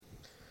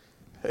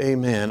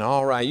Amen.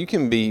 All right, you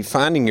can be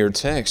finding your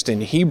text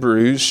in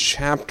Hebrews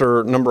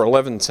chapter number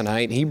 11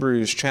 tonight.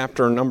 Hebrews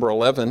chapter number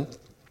 11.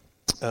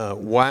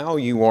 While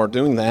you are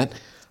doing that,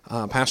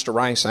 Pastor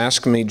Rice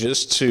asked me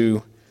just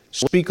to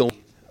speak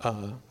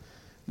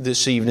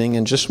this evening,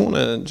 and just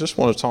want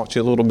to talk to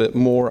you a little bit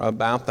more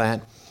about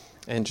that,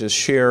 and just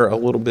share a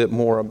little bit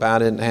more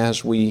about it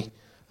as we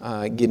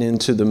get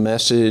into the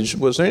message.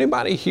 Was there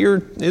anybody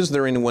here? Is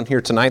there anyone here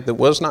tonight that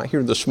was not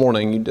here this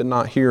morning? You did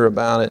not hear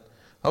about it?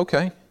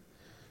 Okay.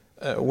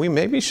 We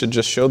maybe should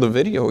just show the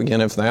video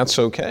again if that's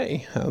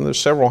okay. There's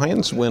several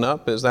hands went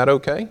up. Is that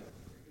okay?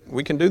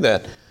 We can do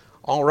that.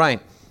 All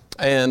right.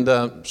 And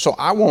so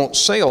I won't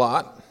say a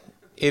lot.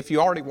 If you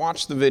already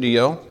watched the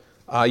video,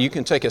 you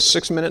can take a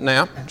 6-minute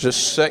nap.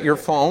 Just set your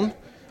phone.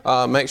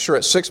 Make sure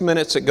at 6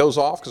 minutes it goes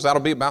off, because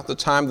that'll be about the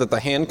time that the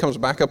hand comes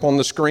back up on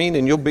the screen,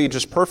 and you'll be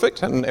just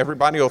perfect, and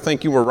everybody will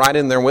think you were right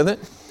in there with it,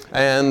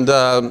 and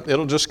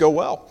it'll just go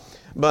well.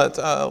 But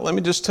let me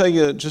just tell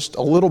you just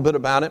a little bit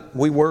about it.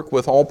 We work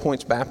with All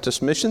Points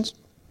Baptist Missions,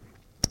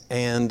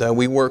 and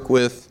we work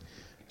with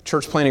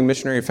church planting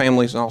missionary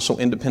families and also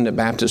independent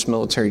Baptist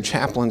military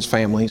chaplains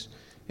families.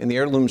 And the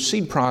Heirloom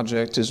Seed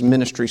Project is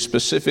ministry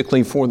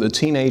specifically for the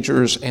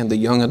teenagers and the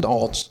young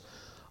adults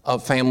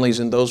of families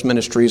in those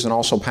ministries, and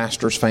also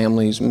pastors'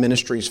 families,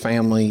 ministries'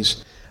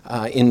 families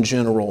in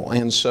general.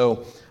 And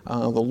so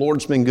the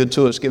Lord's been good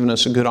to us, giving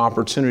us a good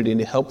opportunity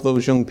to help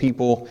those young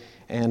people.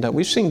 And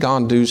we've seen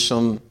God do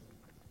some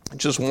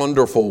just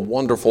wonderful,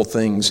 wonderful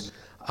things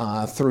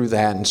through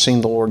that, and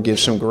seen the Lord give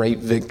some great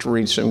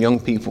victory to some young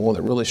people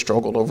that really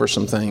struggled over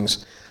some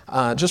things.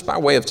 Just by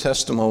way of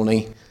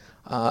testimony,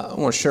 I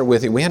want to share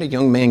with you, we had a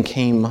young man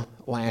came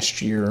last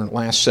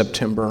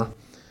September,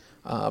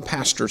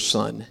 pastor's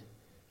son.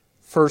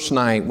 First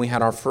night, we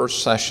had our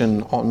first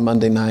session on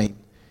Monday night,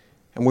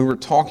 and we were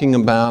talking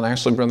about,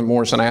 actually Brother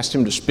Morrison asked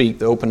him to speak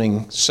the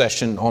opening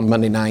session on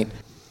Monday night.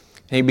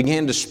 And he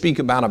began to speak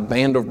about a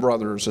band of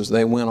brothers as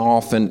they went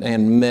off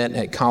and met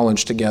at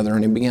college together.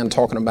 And he began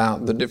talking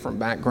about the different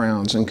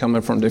backgrounds and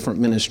coming from different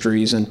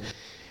ministries and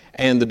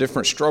the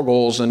different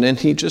struggles. And then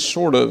he just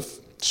sort of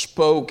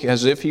spoke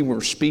as if he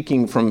were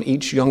speaking from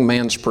each young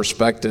man's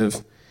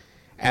perspective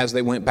as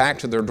they went back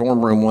to their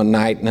dorm room one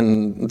night,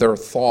 and their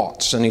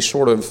thoughts. And he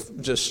sort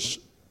of just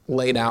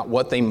laid out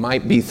what they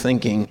might be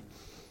thinking.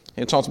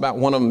 He talked about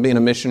one of them being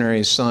a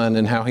missionary's son,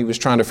 and how he was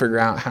trying to figure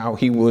out how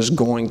he was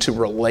going to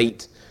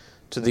relate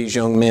to these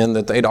young men,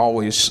 that they'd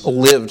always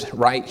lived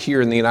right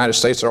here in the United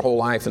States their whole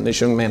life, and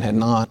this young man had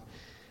not.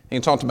 And he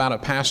talked about a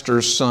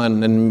pastor's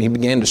son, and he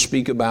began to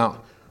speak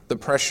about the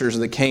pressures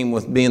that came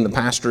with being the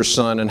pastor's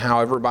son, and how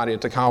everybody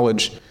at the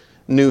college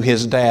knew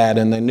his dad,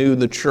 and they knew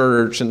the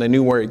church, and they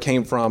knew where he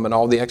came from, and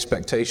all the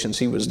expectations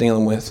he was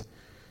dealing with.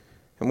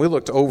 And we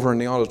looked over in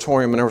the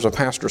auditorium, and there was a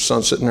pastor's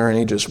son sitting there, and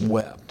he just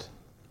wept.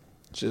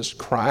 Just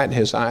cried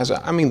his eyes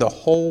out. I mean, the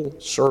whole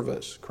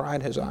service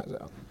cried his eyes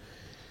out.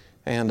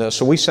 And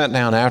so we sat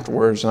down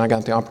afterwards, and I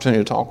got the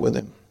opportunity to talk with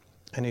him.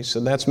 And he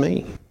said, "That's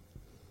me."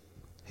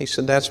 He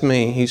said, "That's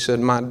me." He said,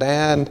 "My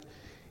dad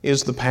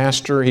is the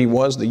pastor. He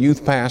was the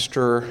youth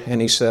pastor."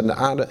 And he said,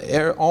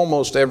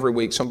 almost every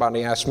week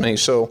somebody asked me,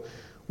 "So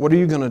what are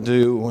you going to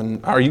do?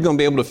 And are you going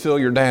to be able to fill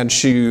your dad's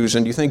shoes?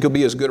 And do you think you'll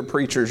be as good a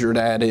preacher as your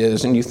dad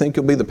is? And you think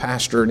you'll be the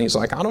pastor?" And he's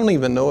like, "I don't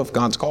even know if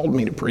God's called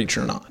me to preach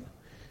or not."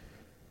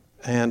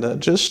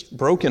 And just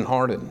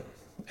brokenhearted.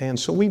 And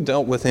so we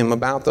dealt with him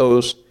about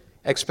those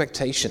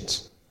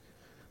expectations,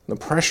 the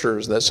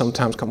pressures that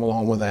sometimes come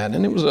along with that.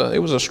 And it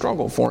was a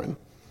struggle for him.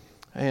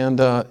 And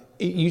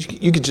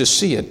you could just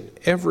see it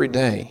every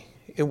day.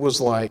 It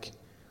was like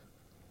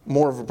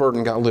more of a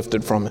burden got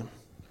lifted from him.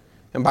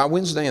 And by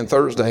Wednesday and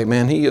Thursday,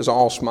 man, he is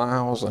all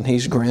smiles, and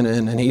he's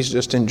grinning, and he's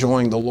just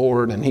enjoying the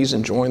Lord, and he's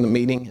enjoying the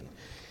meeting.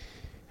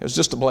 It was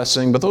just a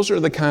blessing. But those are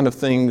the kind of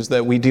things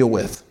that we deal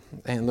with.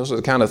 And those are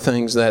the kind of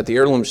things that the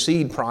Heirloom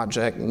Seed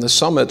Project and the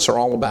summits are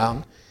all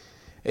about,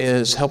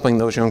 is helping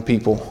those young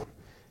people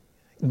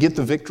get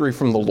the victory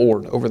from the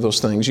Lord over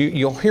those things.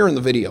 You'll hear in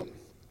the video,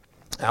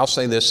 I'll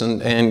say this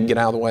and get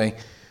out of the way,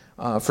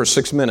 for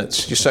 6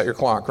 minutes. You set your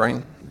clock,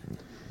 right?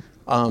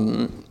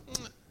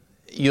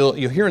 You'll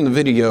hear in the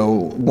video,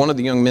 one of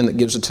the young men that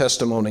gives a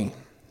testimony,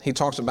 he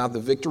talks about the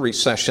victory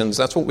sessions.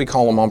 That's what we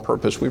call them on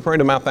purpose. We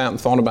prayed about that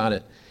and thought about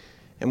it.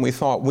 And we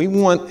thought, we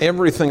want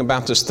everything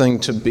about this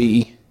thing to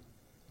be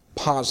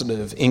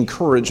positive,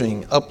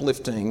 encouraging,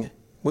 uplifting.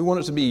 We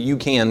want it to be a you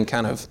can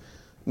kind of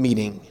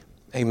meeting.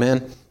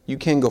 Amen? You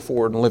can go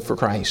forward and live for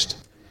Christ.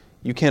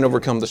 You can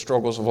overcome the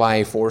struggles of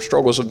life or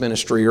struggles of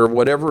ministry or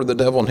whatever the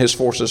devil and his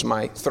forces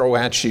might throw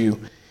at you.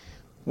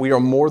 We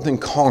are more than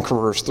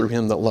conquerors through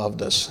him that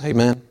loved us.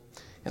 Amen?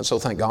 And so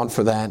thank God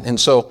for that. And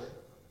so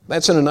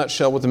that's in a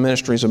nutshell what the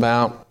ministry is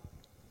about.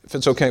 If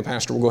it's okay,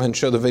 Pastor, we'll go ahead and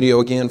show the video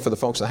again for the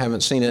folks that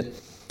haven't seen it,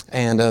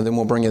 and then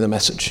we'll bring you the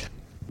message.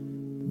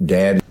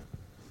 Dad.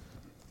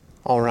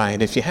 All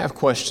right. If you have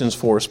questions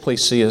for us,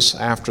 please see us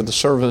after the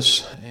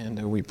service,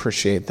 and we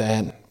appreciate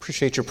that.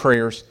 Appreciate your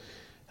prayers,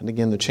 and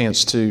again, the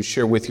chance to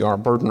share with you our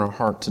burden, our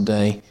heart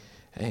today,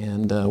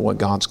 and what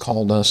God's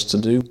called us to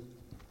do.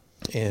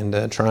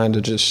 and trying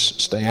to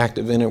just stay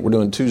active in it. We're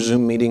doing 2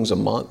 Zoom meetings a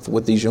month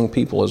with these young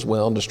people as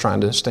well, just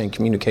trying to stay in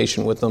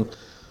communication with them,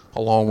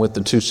 along with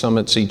the 2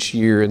 summits each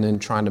year, and then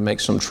trying to make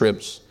some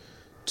trips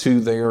to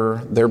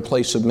their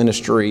place of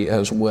ministry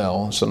as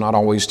well. So not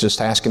always just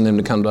asking them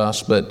to come to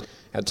us, but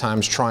at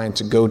times trying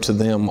to go to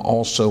them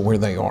also where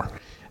they are.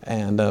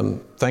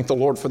 And thank the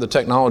Lord for the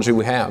technology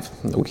we have.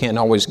 We can't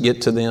always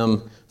get to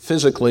them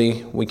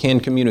physically. We can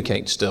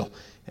communicate still.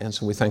 And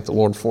so we thank the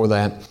Lord for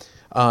that.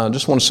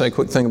 Just want to say a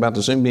quick thing about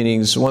the Zoom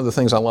meetings. One of the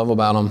things I love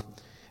about them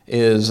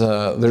is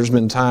there's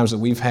been times that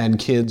we've had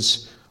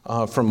kids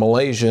from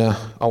Malaysia,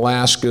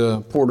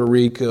 Alaska, Puerto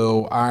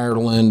Rico,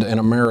 Ireland, and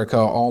America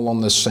all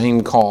on the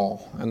same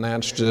call. And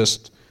that's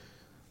just,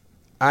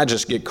 I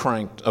just get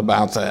cranked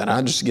about that.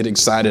 I just get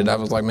excited. I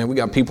was like, man, we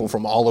got people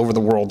from all over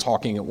the world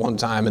talking at one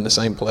time in the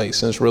same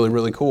place. And it's really,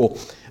 really cool.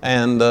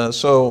 And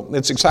so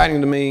it's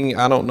exciting to me.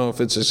 I don't know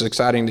if it's as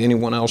exciting to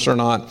anyone else or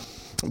not,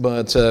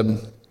 but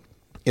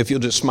if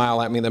you'll just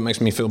smile at me, that makes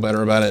me feel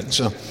better about it.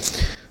 So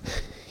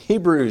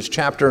Hebrews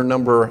chapter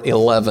number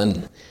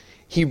 11.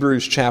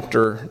 Hebrews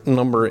chapter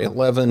number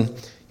 11.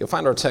 You'll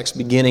find our text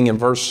beginning in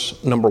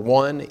verse number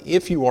 1.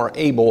 If you are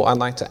able, I'd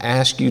like to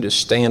ask you to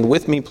stand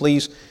with me,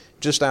 please,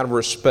 just out of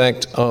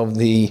respect of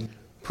the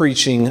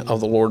preaching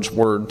of the Lord's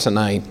Word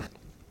tonight.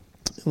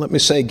 Let me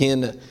say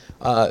again,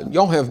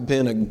 y'all have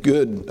been a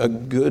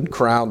good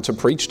crowd to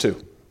preach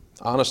to.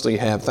 Honestly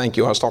have. Thank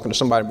you. I was talking to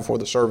somebody before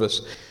the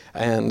service,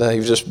 and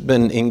you've just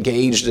been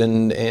engaged,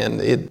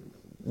 and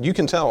you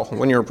can tell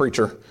when you're a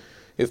preacher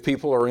if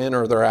people are in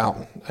or they're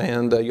out,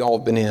 and y'all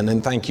have been in,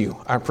 and thank you.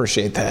 I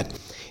appreciate that.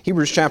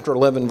 Hebrews chapter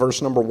 11,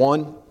 verse number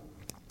 1,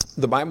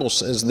 the Bible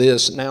says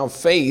this, "Now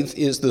faith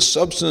is the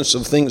substance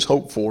of things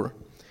hoped for,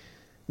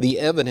 the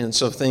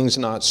evidence of things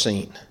not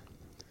seen.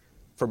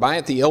 For by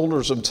it the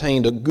elders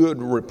obtained a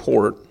good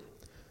report.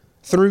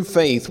 Through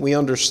faith we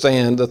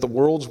understand that the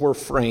worlds were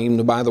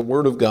framed by the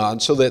word of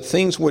God, so that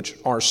things which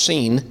are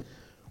seen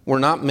were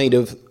not made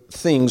of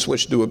things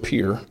which do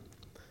appear.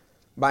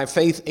 By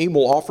faith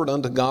Abel offered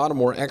unto God a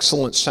more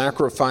excellent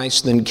sacrifice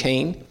than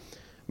Cain,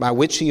 by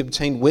which he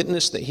obtained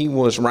witness that he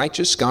was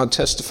righteous, God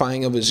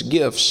testifying of his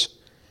gifts.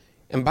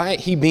 And by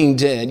it he being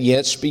dead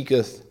yet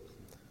speaketh.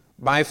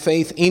 By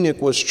faith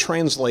Enoch was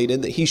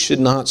translated that he should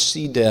not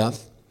see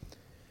death,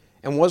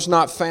 and was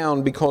not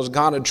found because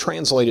God had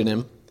translated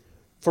him.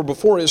 For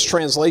before his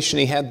translation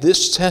he had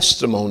this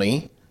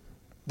testimony,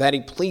 that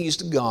he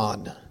pleased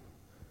God.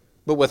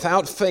 But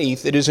without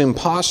faith it is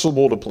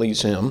impossible to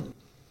please him.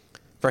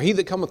 For he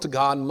that cometh to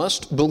God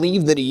must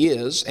believe that he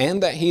is,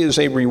 and that he is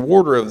a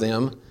rewarder of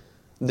them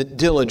that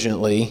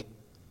diligently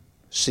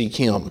seek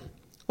him."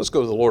 Let's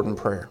go to the Lord in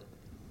prayer.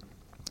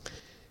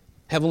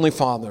 Heavenly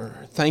Father,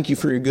 thank you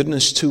for your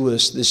goodness to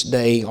us this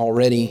day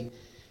already.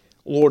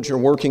 Lord, you're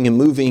working and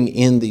moving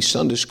in the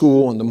Sunday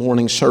school and the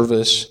morning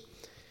service.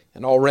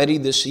 And already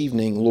this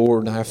evening,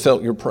 Lord, I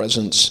felt your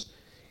presence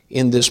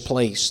in this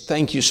place.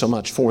 Thank you so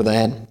much for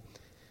that.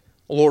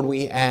 Lord,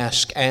 we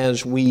ask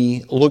as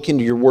we look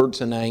into your word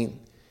tonight,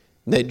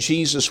 that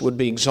Jesus would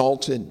be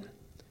exalted,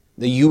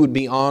 that you would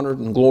be honored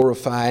and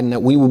glorified, and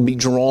that we would be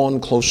drawn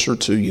closer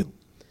to you.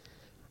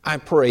 I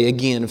pray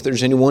again, if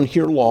there's anyone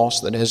here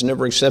lost that has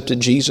never accepted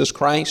Jesus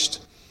Christ,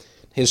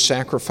 his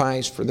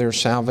sacrifice for their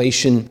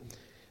salvation,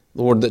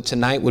 Lord, that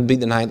tonight would be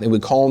the night they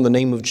would call on the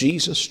name of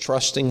Jesus,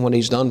 trusting what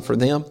he's done for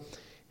them,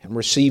 and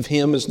receive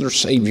him as their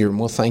Savior, and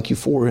we'll thank you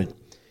for it.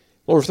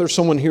 Lord, if there's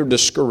someone here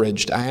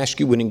discouraged, I ask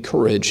you would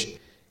encourage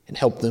and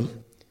help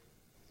them.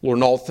 Lord,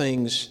 in all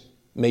things,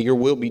 may your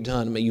will be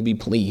done. May you be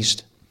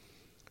pleased.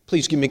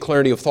 Please give me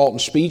clarity of thought and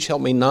speech.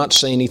 Help me not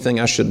say anything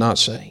I should not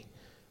say,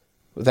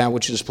 but that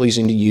which is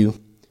pleasing to you.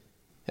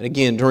 And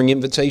again, during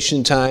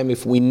invitation time,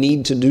 if we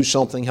need to do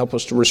something, help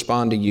us to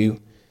respond to you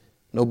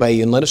and obey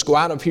you. And let us go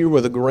out of here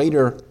with a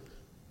greater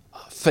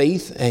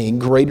faith, a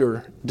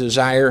greater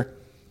desire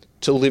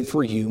to live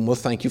for you. And we'll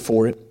thank you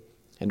for it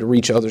and to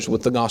reach others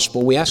with the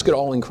gospel. We ask it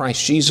all in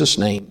Christ Jesus'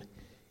 name.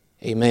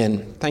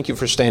 Amen. Thank you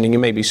for standing. You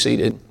may be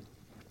seated.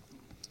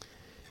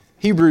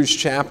 Hebrews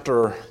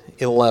chapter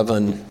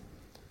 11.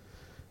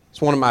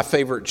 It's one of my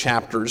favorite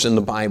chapters in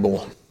the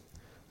Bible.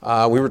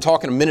 We were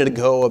talking a minute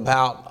ago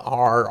about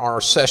our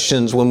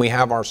sessions when we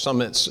have our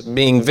summits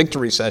being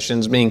victory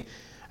sessions, being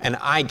an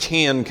I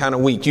can kind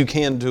of week. You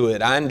can do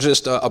it. I'm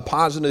just a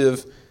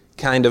positive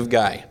kind of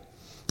guy.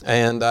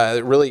 And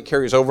it really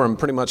carries over in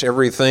pretty much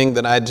everything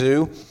that I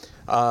do.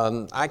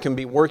 I can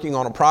be working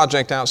on a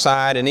project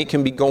outside and it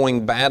can be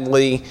going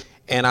badly,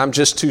 and I'm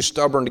just too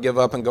stubborn to give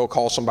up and go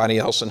call somebody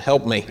else and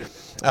help me.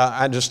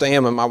 I just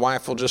am, and my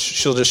wife she'll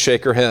just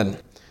shake her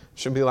head.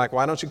 She'll be like,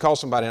 "Why don't you call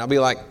somebody?" And I'll be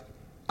like,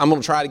 "I'm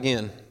going to try it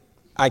again.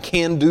 I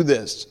can do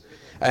this."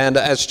 And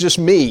it's just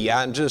me.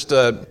 I'm just,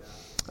 when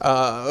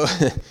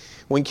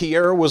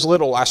Kiara was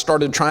little, I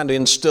started trying to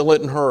instill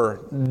it in her.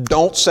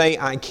 Don't say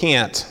I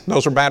can't.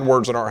 Those are bad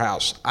words at our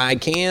house. I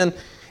can.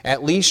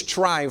 At least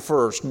try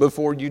first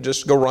before you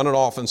just go running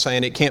off and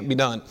saying it can't be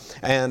done.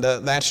 And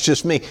that's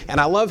just me. And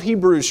I love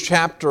Hebrews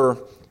chapter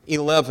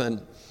 11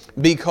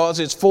 Because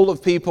it's full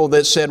of people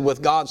that said,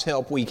 with God's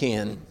help, we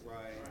can.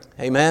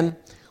 Amen?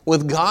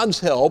 With God's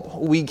help,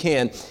 we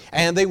can.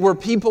 And they were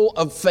people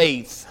of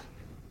faith.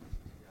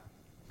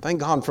 Thank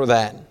God for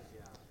that.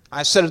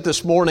 I said it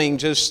this morning,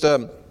 just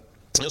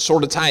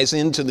sort of ties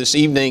into this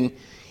evening.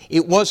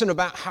 It wasn't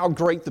about how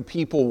great the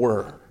people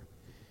were.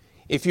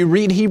 If you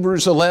read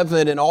Hebrews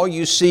 11 and all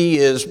you see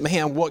is,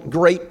 man, what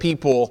great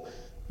people,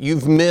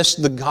 you've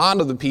missed the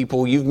God of the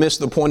people. You've missed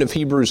the point of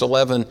Hebrews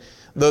 11.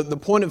 The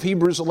point of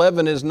Hebrews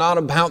 11 is not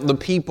about the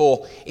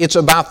people. It's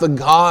about the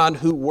God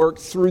who worked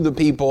through the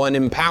people and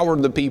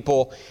empowered the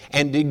people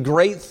and did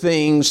great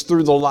things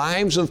through the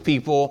lives of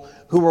people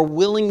who were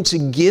willing to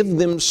give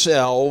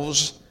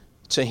themselves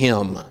to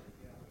Him.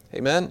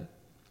 Amen?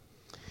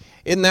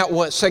 Isn't that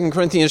what 2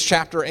 Corinthians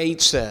chapter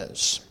 8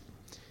 says?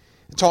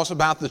 It talks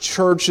about the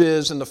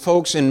churches and the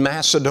folks in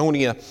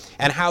Macedonia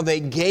and how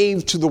they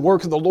gave to the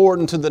work of the Lord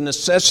and to the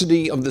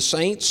necessity of the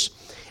saints.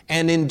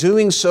 And in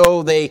doing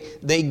so, they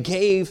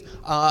gave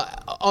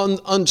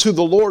unto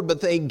the Lord,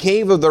 but they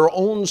gave of their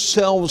own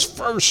selves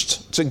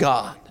first to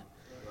God.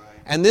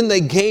 And then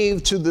they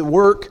gave to the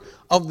work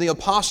of the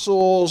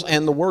apostles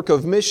and the work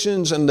of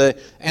missions and the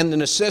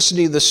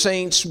necessity of the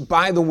saints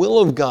by the will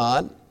of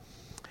God.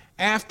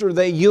 After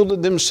they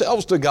yielded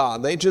themselves to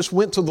God, they just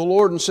went to the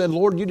Lord and said,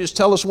 Lord, you just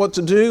tell us what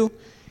to do,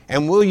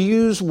 and we'll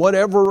use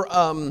whatever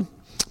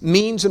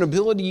means and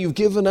ability you've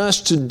given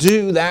us to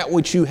do that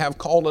which you have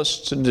called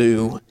us to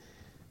do.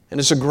 And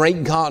it's a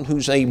great God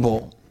who's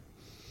able.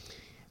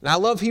 And I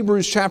love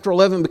Hebrews chapter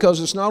 11 because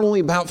it's not only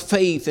about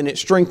faith and it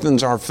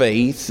strengthens our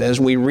faith as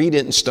we read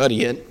it and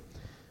study it,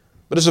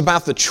 but it's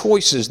about the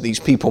choices these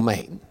people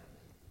made.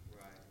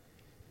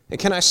 And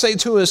can I say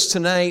to us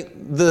tonight,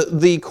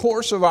 the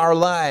course of our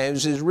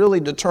lives is really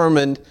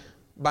determined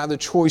by the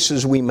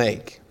choices we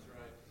make.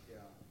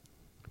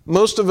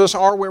 Most of us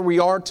are where we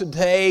are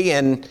today,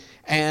 and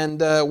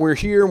we're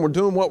here and we're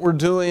doing what we're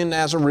doing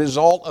as a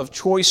result of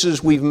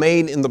choices we've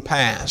made in the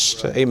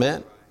past.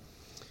 Amen.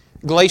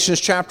 Galatians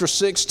chapter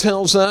 6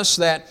 tells us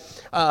that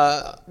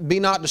be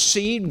not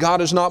deceived, God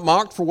is not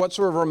mocked, for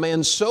whatsoever a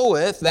man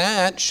soweth,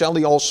 that shall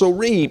he also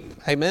reap.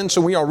 Amen.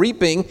 So we are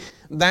reaping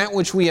that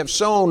which we have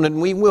sown, and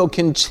we will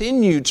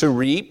continue to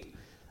reap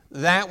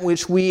that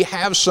which we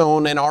have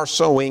sown and are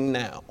sowing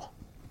now.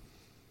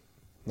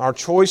 Our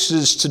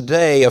choices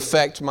today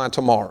affect my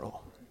tomorrow.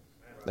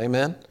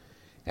 Amen.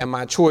 And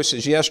my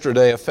choices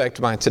yesterday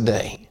affect my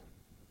today.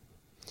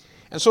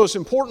 And so it's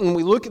important when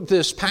we look at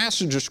this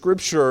passage of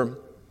Scripture,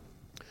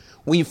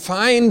 we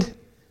find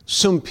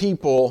some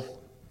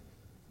people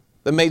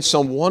that made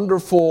some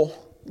wonderful,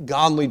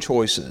 godly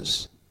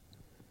choices.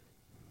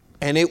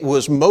 And it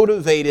was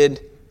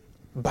motivated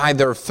by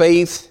their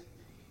faith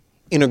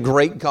in a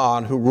great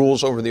God who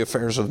rules over the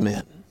affairs of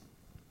men.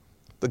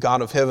 The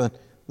God of heaven,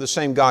 the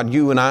same God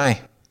you and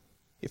I,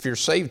 if you're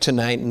saved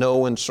tonight,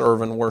 know and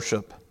serve and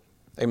worship.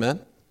 Amen?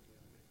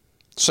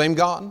 Same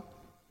God,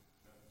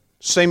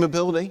 same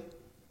ability,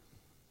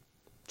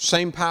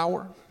 same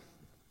power,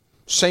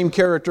 same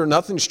character.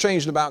 Nothing's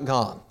changed about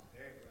God.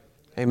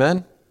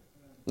 Amen?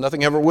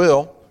 Nothing ever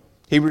will.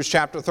 Hebrews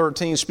chapter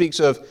 13 speaks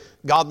of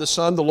God the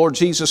Son, the Lord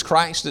Jesus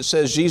Christ. It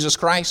says Jesus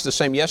Christ, the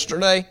same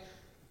yesterday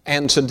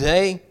and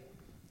today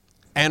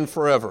and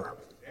forever.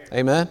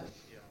 Amen?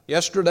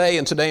 Yesterday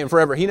and today and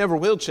forever. He never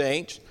will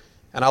change.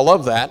 And I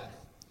love that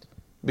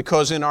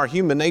because in our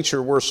human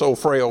nature, we're so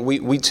frail,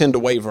 we tend to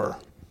waver.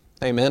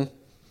 Amen?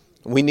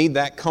 We need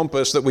that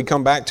compass that we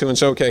come back to and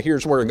say, okay,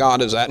 here's where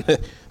God is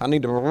at. I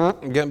need to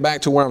get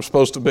back to where I'm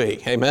supposed to be.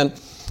 Amen?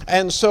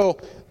 And so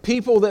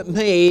people that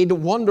made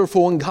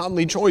wonderful and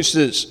godly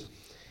choices.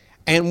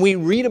 And we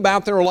read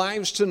about their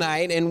lives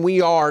tonight, and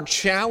we are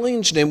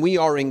challenged and we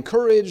are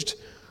encouraged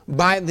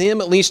by them.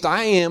 At least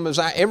I am.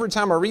 Every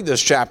time I read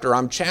this chapter,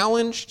 I'm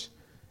challenged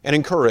and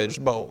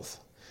encouraged both.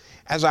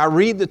 As I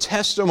read the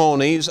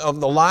testimonies of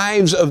the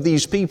lives of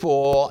these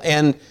people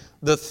and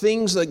the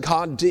things that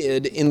God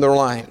did in their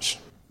lives.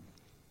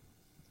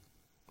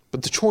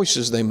 But the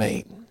choices they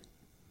made.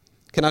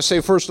 Can I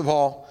say, first of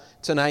all,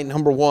 tonight,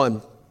 number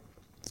one,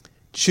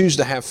 choose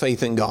to have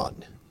faith in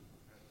God.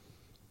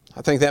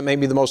 I think that may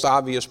be the most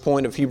obvious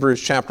point of Hebrews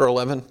chapter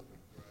 11,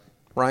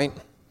 right?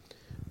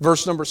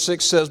 Verse number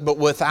 6 says, but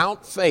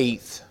without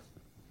faith,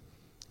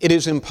 it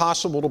is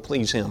impossible to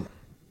please Him.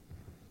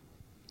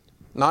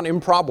 Not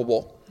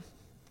improbable,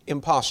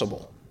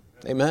 impossible.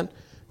 Amen?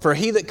 For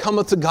he that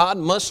cometh to God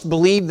must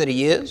believe that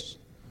He is,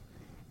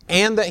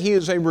 and that He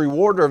is a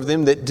rewarder of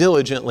them that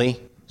diligently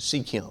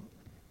seek Him.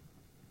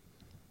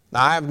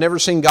 Now, I have never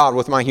seen God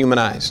with my human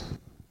eyes.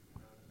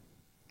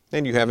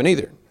 And you haven't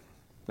either.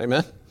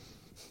 Amen?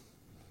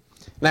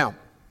 Now,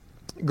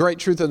 great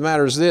truth of the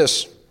matter is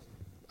this.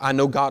 I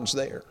know God's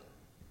there.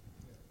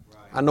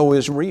 I know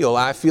He's real.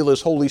 I feel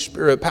His Holy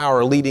Spirit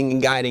power leading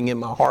and guiding in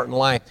my heart and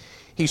life.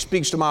 He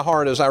speaks to my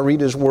heart as I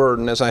read His Word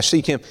and as I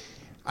seek Him.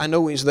 I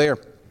know He's there.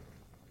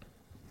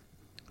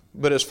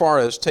 But as far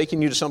as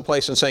taking you to some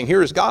place and saying,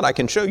 here is God, I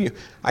can show you.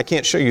 I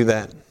can't show you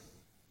that.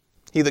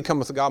 He that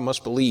cometh to God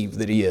must believe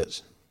that He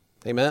is.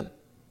 Amen?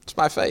 It's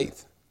by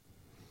faith.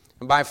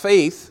 And by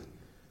faith,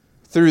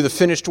 through the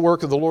finished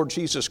work of the Lord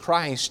Jesus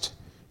Christ,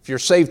 if you're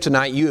saved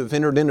tonight, you have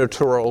entered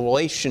into a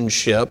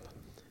relationship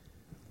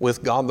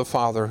with God the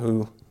Father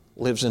who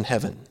lives in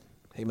heaven.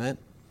 Amen?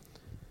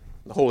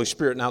 The Holy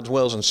Spirit now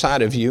dwells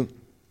inside of you,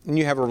 and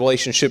you have a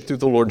relationship through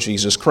the Lord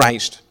Jesus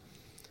Christ.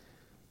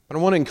 But I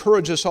want to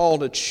encourage us all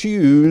to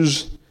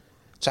choose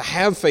to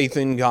have faith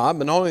in God,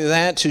 but not only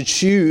that, to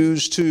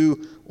choose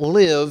to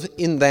live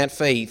in that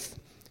faith.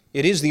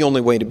 It is the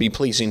only way to be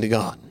pleasing to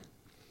God.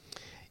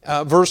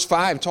 Verse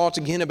 5 talks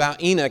again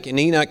about Enoch, and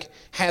Enoch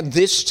had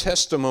this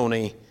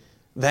testimony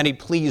that he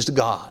pleased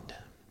God.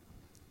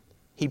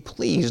 He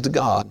pleased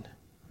God.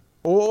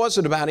 Well, what was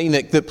it about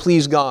Enoch that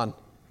pleased God?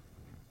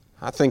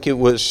 I think it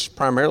was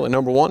primarily,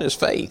 number one, his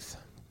faith.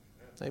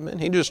 Amen.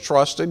 He just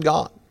trusted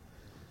God.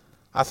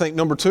 I think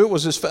number two, it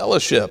was his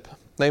fellowship.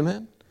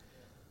 Amen.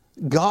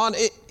 God,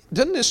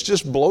 doesn't this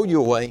just blow you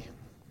away?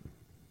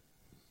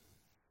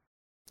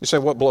 You say,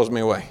 what blows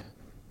me away?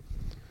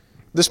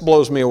 This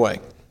blows me away.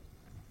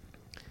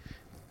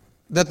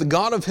 That the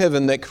God of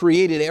heaven that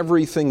created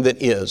everything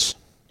that is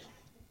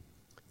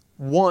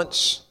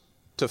wants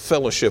to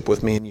fellowship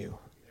with me and you.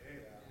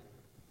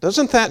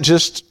 Doesn't that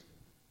just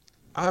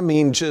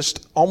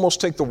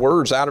almost take the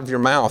words out of your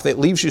mouth? It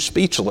leaves you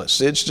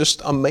speechless. It's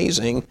just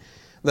amazing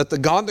that the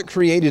God that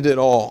created it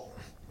all,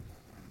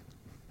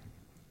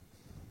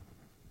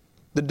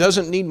 that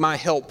doesn't need my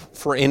help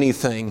for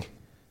anything,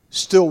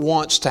 still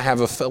wants to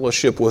have a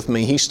fellowship with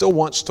me. He still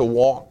wants to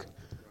walk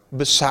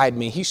beside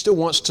me. He still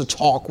wants to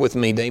talk with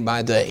me day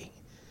by day.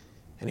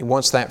 And He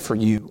wants that for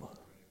you.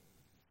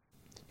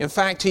 In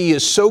fact, He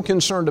is so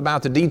concerned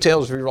about the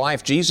details of your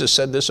life. Jesus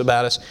said this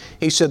about us.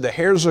 He said, the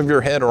hairs of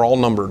your head are all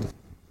numbered.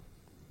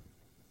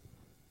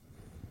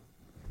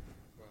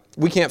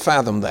 We can't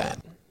fathom that.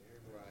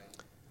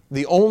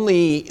 The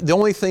only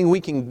thing we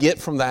can get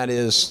from that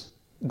is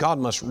God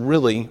must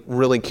really,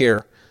 really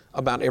care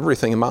about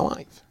everything in my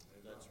life.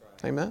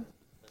 Amen?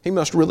 He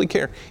must really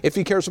care. If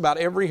He cares about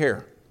every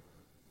hair,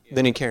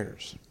 then He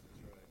cares.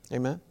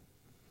 Amen?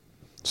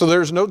 So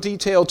there's no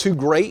detail too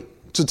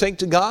great to take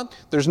to God.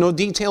 There's no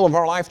detail of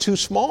our life too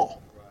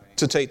small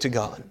to take to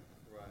God.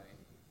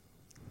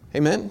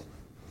 Amen?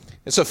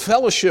 It's a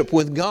fellowship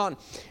with God.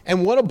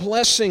 And what a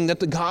blessing that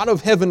the God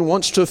of heaven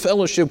wants to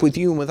fellowship with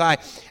you and with I.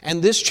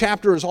 And this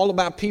chapter is all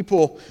about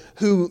people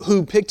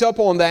who picked up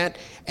on that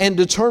and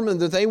determined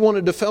that they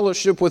wanted to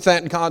fellowship with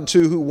that God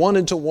too, who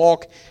wanted to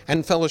walk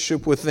and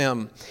fellowship with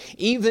them.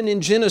 Even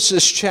in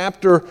Genesis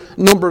chapter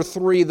number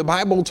 3, the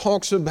Bible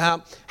talks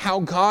about how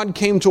God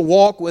came to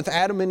walk with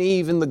Adam and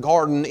Eve in the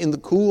garden in the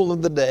cool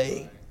of the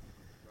day.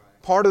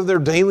 Part of their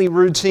daily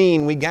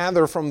routine, we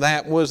gather from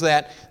that, was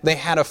that they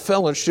had a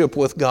fellowship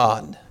with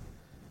God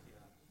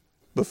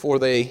before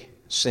they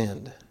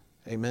sinned.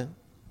 Amen?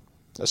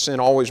 A sin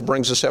always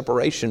brings a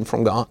separation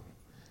from God.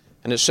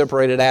 And it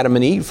separated Adam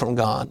and Eve from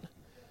God.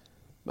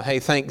 But hey,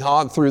 thank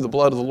God through the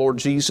blood of the Lord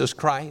Jesus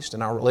Christ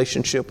and our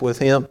relationship with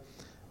Him,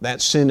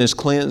 that sin is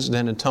cleansed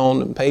and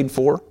atoned and paid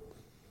for.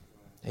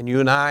 And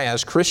you and I,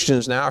 as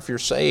Christians now, if you're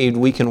saved,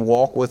 we can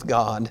walk with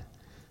God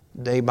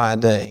day by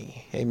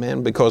day.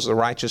 Amen? Because the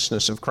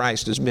righteousness of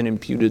Christ has been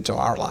imputed to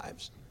our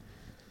lives.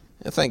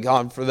 And thank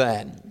God for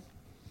that.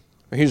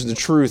 Here's the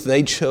truth.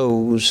 They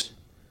chose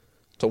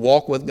to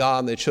walk with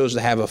God. They chose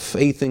to have a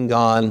faith in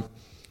God.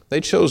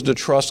 They chose to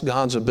trust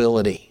God's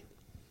ability.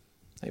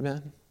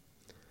 Amen?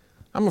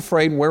 I'm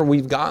afraid where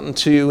we've gotten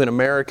to in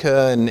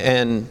America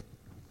and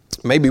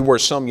maybe where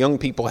some young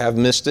people have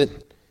missed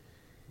it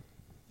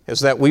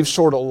is that we've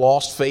sort of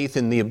lost faith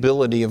in the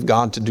ability of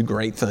God to do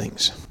great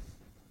things.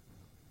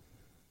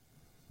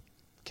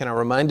 Can I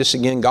remind us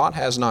again, God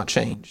has not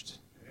changed.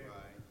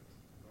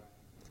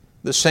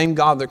 The same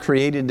God that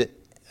created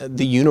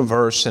the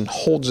universe and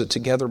holds it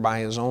together by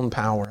His own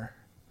power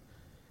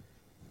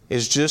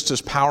is just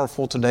as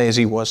powerful today as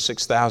He was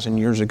 6,000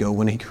 years ago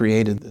when He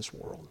created this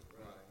world.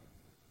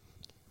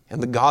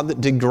 And the God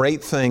that did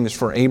great things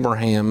for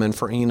Abraham and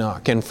for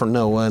Enoch and for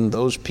Noah and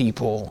those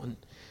people and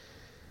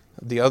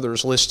the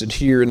others listed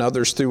here and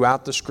others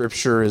throughout the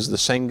Scripture is the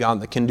same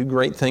God that can do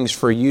great things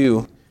for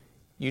you.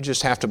 You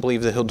just have to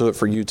believe that He'll do it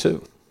for you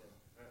too.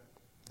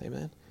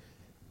 Amen.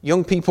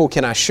 Young people,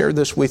 can I share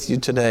this with you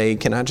today?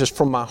 Can I just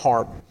from my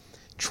heart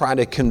try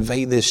to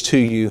convey this to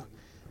you?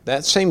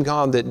 That same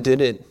God that did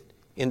it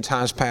in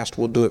times past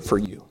will do it for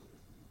you.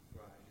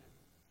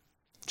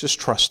 Just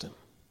trust Him.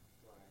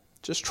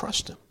 Just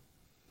trust Him.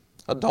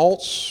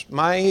 Adults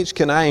my age,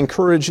 can I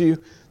encourage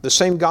you? The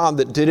same God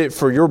that did it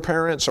for your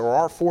parents or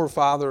our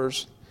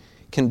forefathers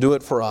can do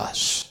it for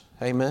us.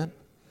 Amen?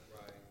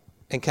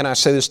 And can I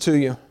say this to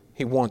you?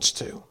 He wants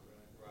to.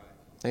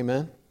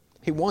 Amen?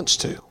 He wants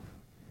to.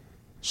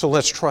 So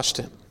let's trust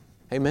Him.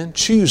 Amen?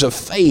 Choose a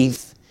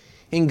faith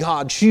in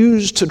God.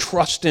 Choose to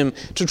trust Him,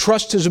 to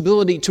trust His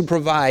ability to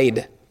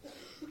provide.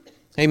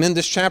 Amen?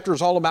 This chapter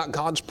is all about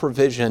God's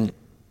provision.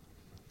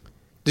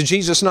 Did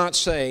Jesus not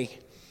say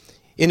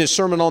in His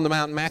Sermon on the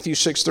Mount, Matthew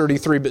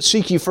 6:33, but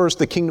seek ye first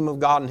the kingdom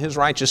of God and His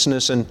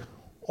righteousness, and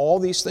all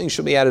these things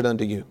shall be added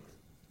unto you.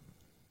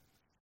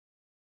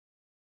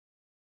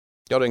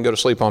 Y'all didn't go to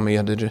sleep on me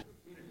yet, did you?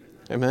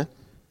 Amen.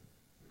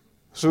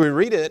 So we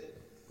read it,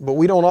 but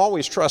we don't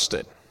always trust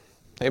it.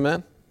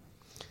 Amen.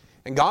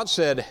 And God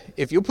said,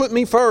 if you put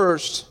me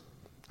first,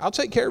 I'll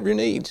take care of your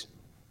needs.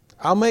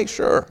 I'll make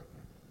sure.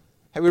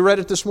 Have we read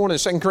it this morning,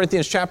 2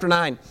 Corinthians chapter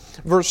 9,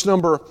 verse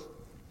number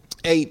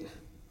 8.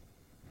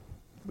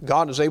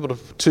 God is able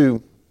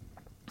to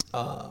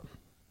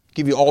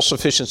give you all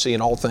sufficiency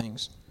in all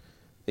things,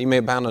 that you may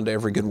abound unto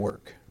every good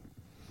work.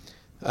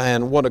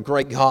 And what a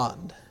great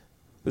God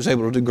who's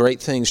able to do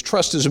great things.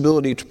 Trust His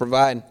ability to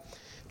provide.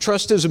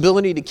 Trust His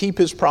ability to keep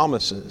His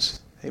promises.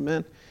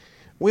 Amen.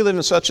 We live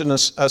in such a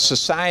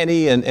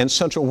society and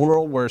such a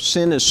world where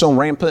sin is so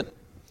rampant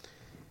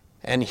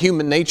and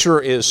human nature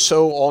is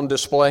so on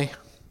display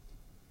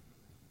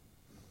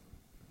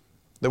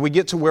that we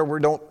get to where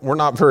we're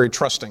not very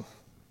trusting.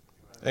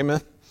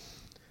 Amen.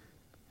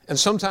 And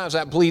sometimes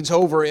that bleeds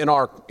over in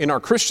our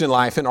Christian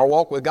life, in our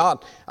walk with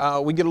God.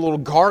 We get a little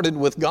guarded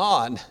with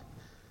God,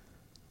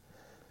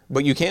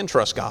 but you can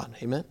trust God.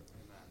 Amen.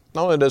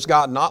 Not only does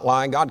God not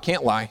lie, God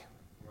can't lie.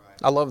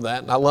 I love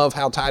that. I love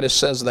how Titus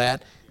says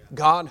that.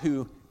 God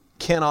who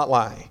cannot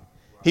lie.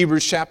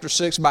 Hebrews chapter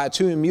 6, by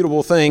two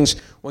immutable things,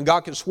 when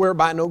God could swear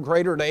by no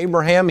greater to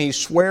Abraham, He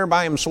swore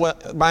by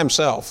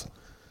Himself.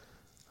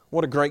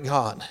 What a great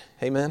God.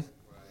 Amen.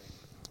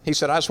 He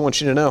said, I just want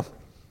you to know,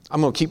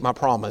 I'm going to keep my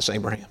promise,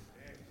 Abraham.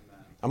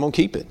 I'm going to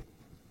keep it.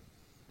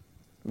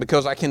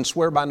 Because I can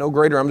swear by no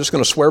greater, I'm just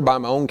going to swear by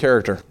my own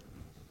character.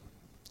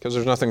 Because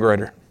there's nothing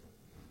greater.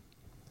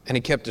 And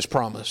He kept His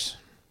promise.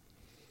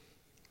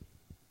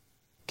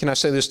 Can I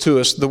say this to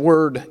us? The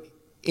word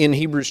in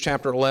Hebrews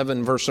chapter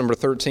 11, verse number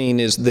 13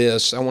 is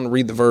this. I want to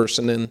read the verse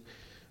and then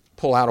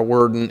pull out a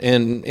word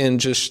and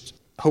just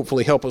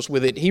hopefully help us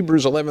with it.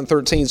 Hebrews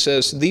 11:13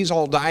 says, these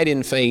all died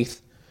in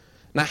faith,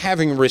 not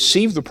having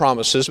received the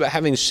promises, but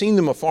having seen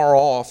them afar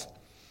off,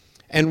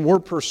 and were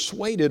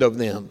persuaded of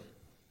them,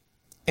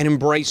 and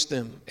embraced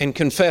them, and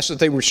confessed that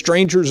they were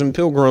strangers and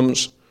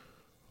pilgrims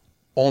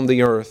on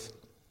the earth.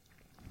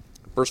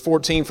 Verse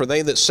 14, for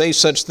they that say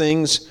such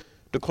things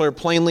declare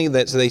plainly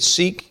that they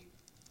seek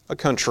a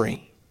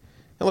country.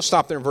 And let's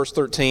stop there in verse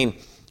 13.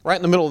 Right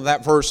in the middle of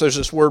that verse, there's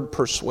this word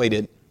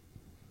persuaded.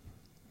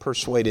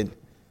 Persuaded.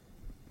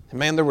 And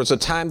man, there was a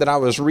time that I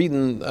was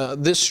reading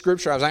this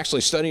scripture. I was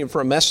actually studying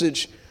for a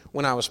message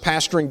when I was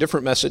pastoring,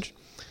 different message.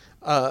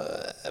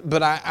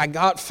 But I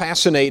got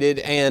fascinated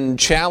and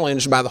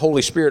challenged by the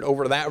Holy Spirit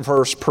over that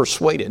verse,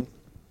 persuaded.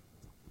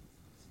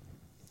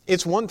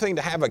 It's one thing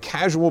to have a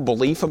casual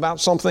belief about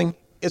something.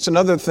 It's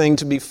another thing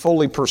to be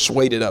fully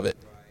persuaded of it.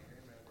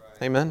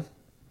 Amen.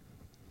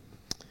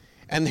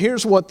 And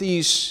here's what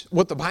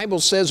the Bible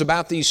says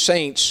about these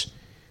saints.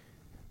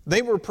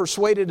 They were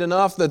persuaded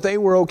enough that they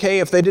were okay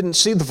if they didn't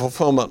see the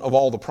fulfillment of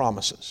all the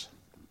promises.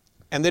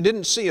 And they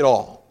didn't see it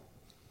all.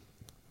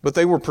 But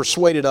they were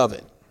persuaded of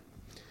it.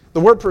 The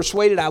word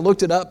persuaded, I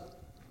looked it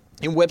up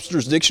in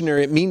Webster's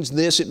dictionary. It means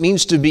this. It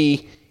means to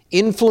be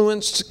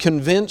influenced,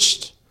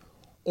 convinced,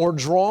 or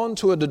drawn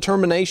to a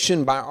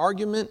determination by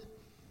argument,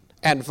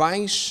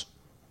 advice,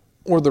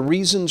 or the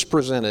reasons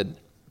presented.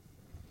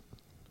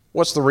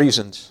 What's the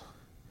reasons?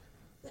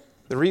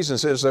 The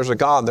reasons is there's a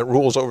God that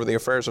rules over the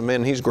affairs of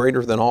men. He's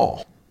greater than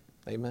all.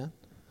 Amen.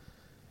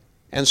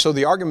 And so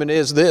the argument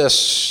is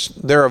this: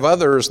 there are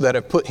others that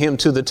have put Him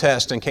to the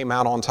test and came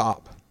out on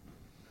top.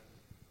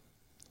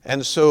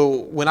 And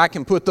so when I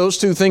can put those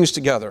two things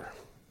together,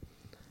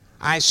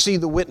 I see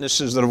the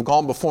witnesses that have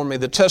gone before me,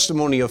 the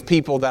testimony of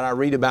people that I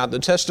read about, the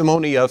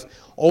testimony of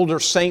older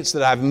saints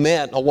that I've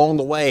met along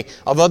the way,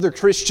 of other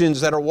Christians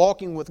that are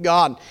walking with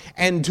God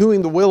and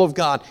doing the will of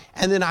God.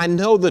 And then I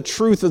know the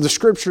truth of the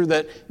Scripture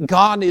that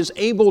God is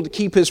able to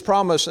keep His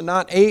promise, and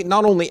not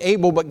only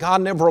able, but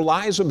God never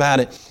lies about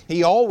it.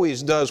 He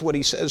always does what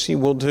He says He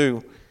will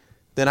do.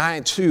 Then I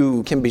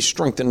too can be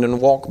strengthened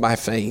and walk by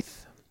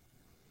faith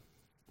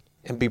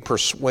and be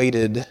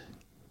persuaded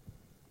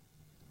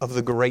of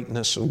the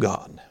greatness of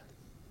God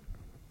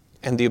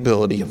and the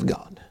ability of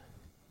God.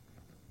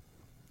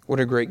 What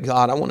a great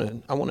God. I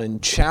want to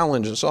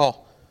challenge us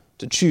all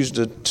to choose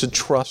to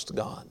trust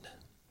God.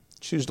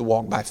 Choose to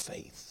walk by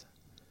faith.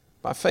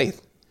 By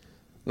faith,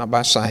 not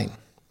by sight.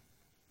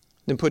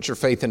 Then put your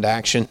faith into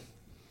action.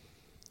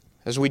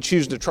 As we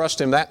choose to trust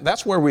Him,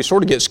 that's where we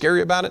sort of get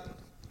scary about it.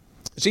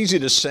 It's easy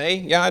to say,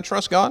 yeah, I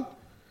trust God.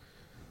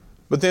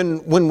 But then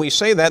when we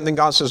say that, then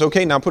God says,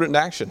 okay, now put it into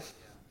action.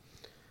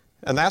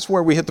 And that's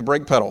where we hit the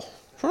brake pedal.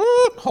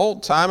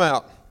 Hold, time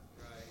out.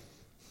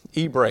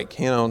 E-brake,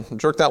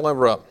 jerk that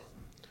lever up.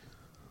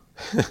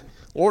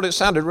 Lord, it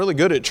sounded really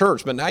good at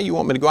church, but now you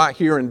want me to go out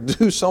here and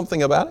do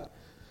something about it?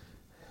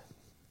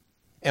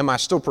 Am I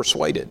still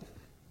persuaded?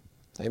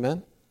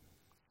 Amen?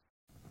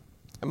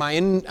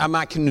 Am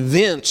I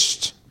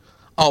convinced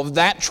of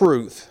that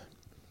truth,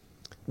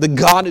 that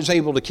God is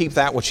able to keep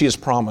that which He has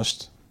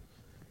promised?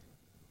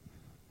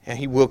 And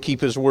He will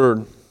keep His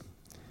word.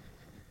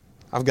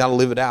 I've got to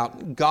live it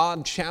out.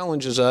 God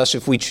challenges us,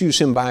 if we choose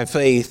Him by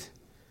faith,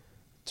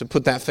 to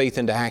put that faith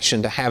into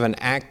action, to have an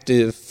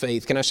active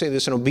faith. Can I say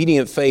this? An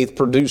obedient faith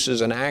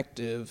produces an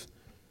active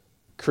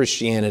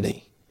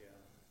Christianity.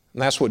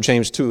 And that's what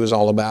James 2 is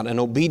all about. An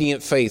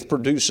obedient faith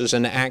produces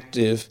an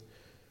active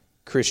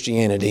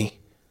Christianity.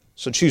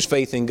 So choose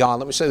faith in God.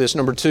 Let me say this.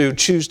 Number 2,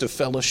 choose to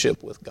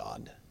fellowship with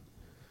God.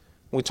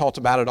 We talked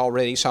about it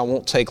already, so I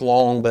won't take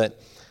long,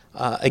 but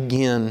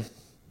again,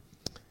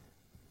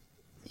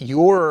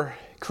 your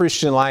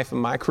Christian life and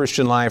my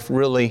Christian life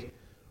really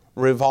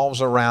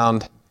revolves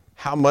around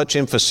how much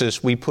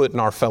emphasis we put in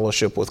our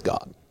fellowship with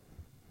God.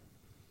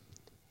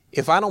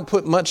 If I don't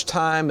put much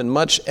time and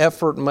much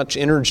effort, much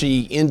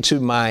energy into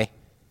my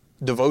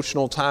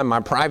devotional time, my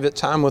private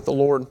time with the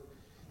Lord,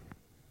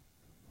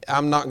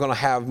 I'm not going to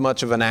have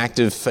much of an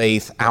active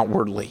faith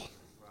outwardly.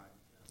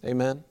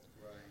 Amen?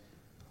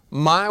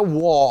 My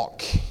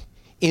walk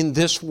in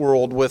this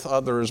world with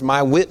others,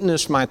 my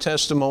witness, my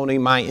testimony,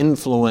 my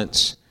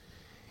influence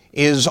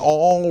is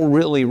all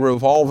really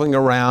revolving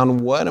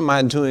around what am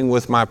I doing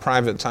with my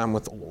private time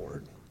with the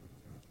Lord.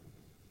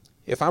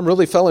 If I'm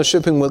really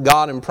fellowshipping with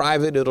God in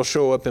private, it'll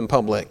show up in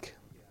public.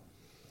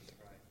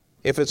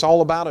 If it's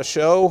all about a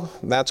show,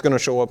 that's going to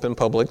show up in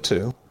public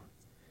too.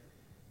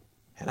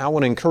 And I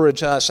want to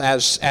encourage us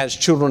as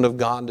children of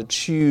God to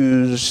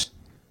choose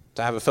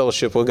to have a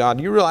fellowship with God.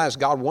 You realize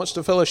God wants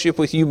to fellowship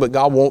with you, but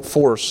God won't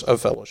force a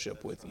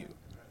fellowship with you.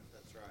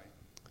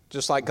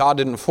 Just like God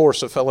didn't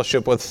force a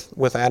fellowship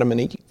with Adam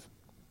and Eve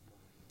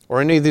or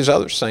any of these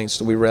other saints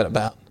that we read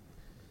about.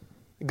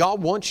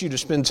 God wants you to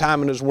spend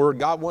time in His Word.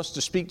 God wants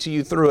to speak to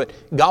you through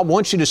it. God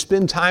wants you to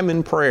spend time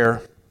in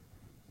prayer.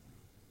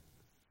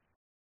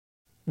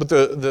 But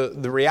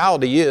the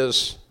reality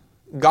is,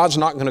 God's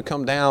not going to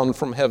come down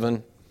from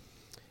heaven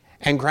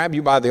and grab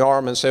you by the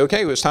arm and say,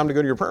 okay, it's time to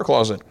go to your prayer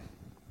closet.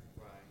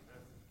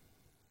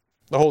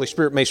 The Holy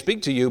Spirit may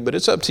speak to you, but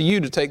it's up to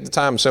you to take the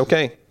time and say,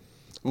 okay,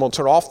 I'm going to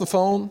turn off the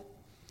phone.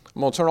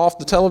 I'm going to turn off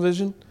the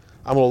television.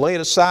 I'm going to lay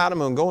it aside. I'm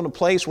going to go in a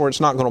place where it's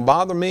not going to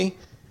bother me.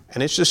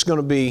 And it's just going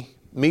to be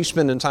me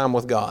spending time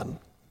with God.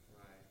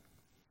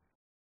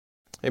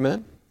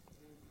 Amen?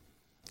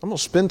 I'm going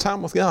to spend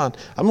time with God.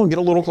 I'm going to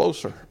get a little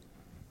closer.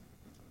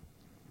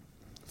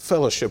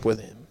 Fellowship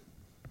with Him.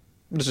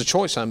 It's a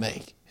choice I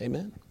make.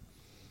 Amen?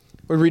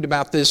 We read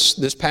about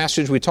this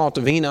passage. We talked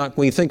of Enoch.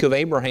 We think of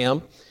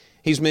Abraham.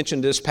 He's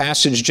mentioned this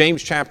passage.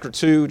 James chapter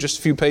 2, just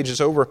a few pages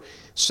over,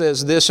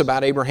 says this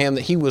about Abraham,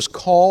 that he was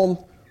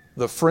called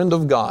the friend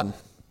of God.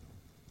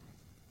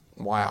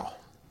 Wow.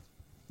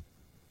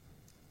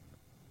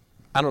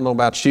 I don't know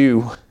about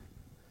you.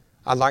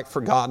 I'd like for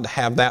God to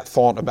have that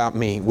thought about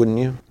me, wouldn't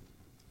you?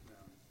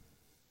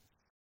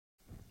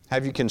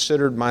 Have you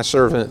considered my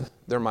servant?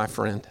 They're my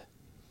friend,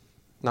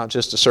 not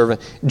just a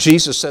servant.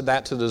 Jesus said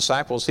that to the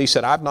disciples. He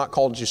said, I've not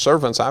called you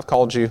servants, I've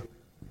called you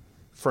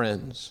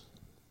friends.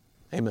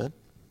 Amen.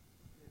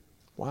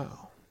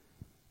 Wow.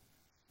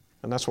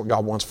 And that's what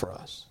God wants for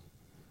us.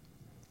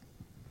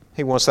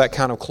 He wants that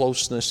kind of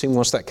closeness. He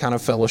wants that kind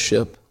of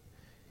fellowship.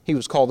 He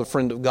was called the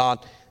friend of God.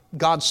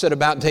 God said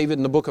about David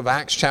in the book of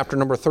Acts, chapter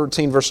number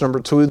 13, verse number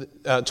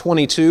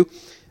 22,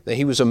 that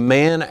he was a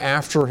man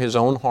after His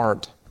own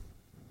heart.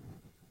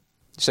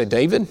 You say,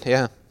 David?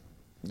 Yeah,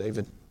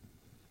 David.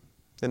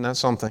 Isn't that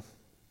something?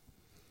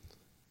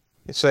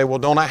 You say, well,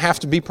 don't I have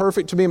to be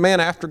perfect to be a man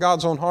after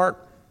God's own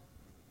heart?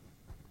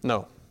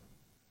 No.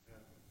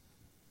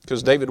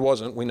 Because David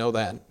wasn't. We know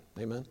that.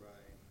 Amen.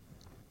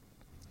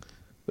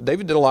 But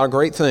David did a lot of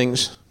great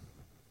things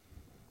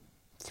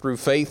through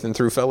faith and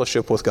through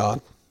fellowship with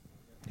God.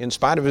 In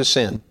spite of his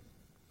sin.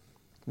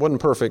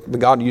 Wasn't perfect, but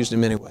God used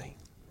him anyway.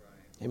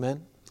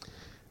 Amen.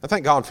 I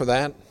thank God for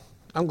that.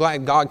 I'm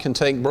glad God can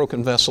take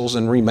broken vessels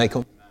and remake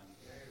them.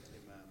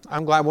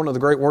 I'm glad one of the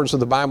great words of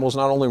the Bible is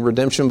not only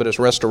redemption, but it's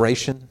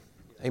restoration.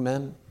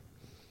 Amen.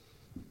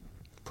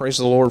 Praise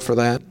the Lord for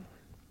that.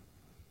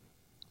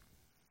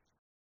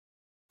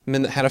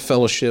 Men that had a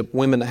fellowship,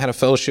 women that had a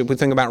fellowship. We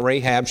think about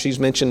Rahab, she's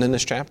mentioned in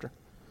this chapter.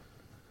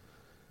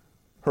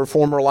 Her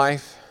former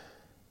life,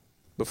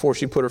 before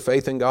she put her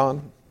faith in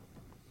God,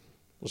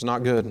 was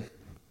not good.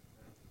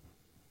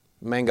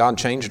 Man, God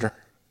changed her.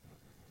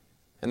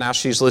 And now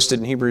she's listed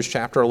in Hebrews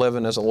chapter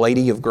 11 as a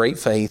lady of great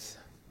faith.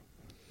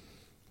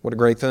 What a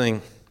great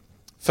thing.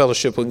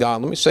 Fellowship with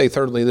God. Let me say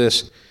thirdly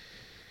this.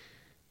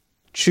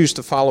 Choose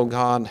to follow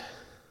God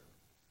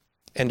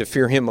and to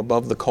fear Him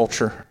above the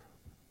culture.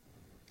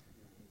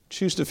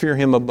 Choose to fear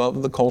Him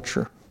above the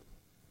culture.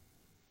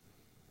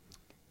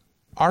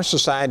 Our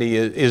society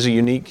is a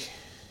unique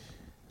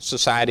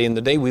society, and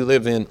the day we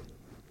live in,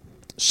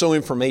 so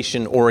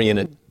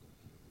information-oriented.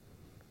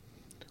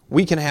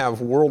 We can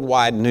have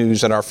worldwide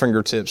news at our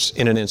fingertips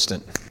in an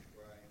instant.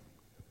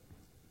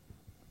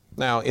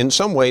 Now, in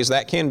some ways,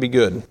 that can be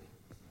good.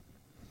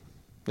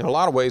 In a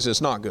lot of ways,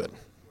 it's not good.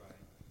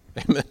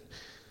 Amen.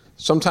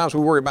 Sometimes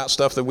we worry about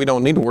stuff that we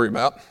don't need to worry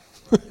about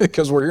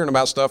because we're hearing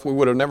about stuff we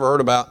would have never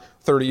heard about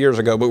 30 years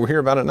ago, but we're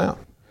hearing about it now.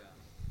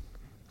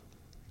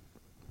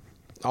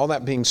 All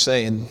that being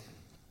said,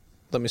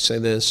 let me say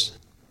this.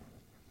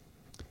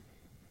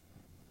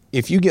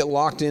 If you get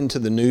locked into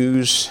the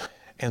news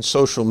and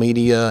social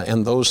media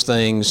and those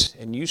things,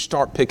 and you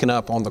start picking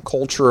up on the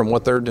culture and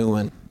what they're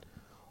doing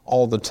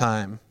all the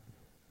time,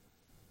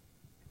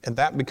 and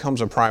that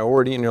becomes a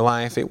priority in your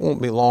life, it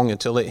won't be long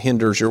until it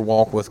hinders your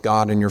walk with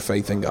God and your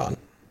faith in God.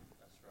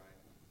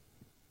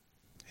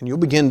 And you'll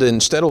begin to,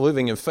 instead of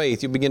living in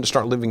faith, you'll begin to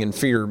start living in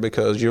fear,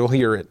 because you'll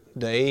hear it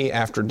day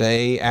after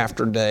day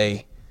after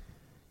day.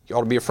 You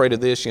ought to be afraid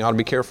of this, you ought to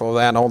be careful of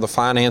that, and all the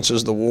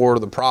finances, the war,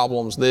 the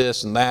problems,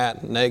 this and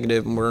that,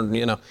 negative, and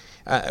we're,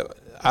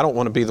 I don't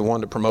want to be the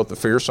one to promote the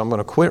fear, so I'm going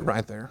to quit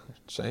right there.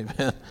 Say,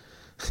 man.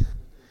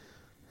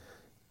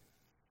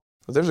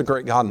 But there's a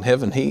great God in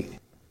heaven.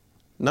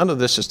 None of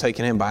this has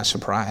taken him by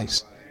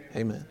surprise.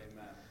 Amen.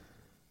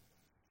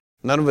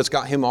 None of it's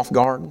got him off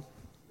guard.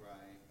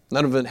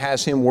 None of it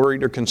has him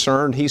worried or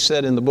concerned. He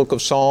said in the book of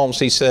Psalms,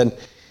 he said,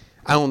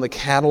 I own the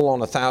cattle on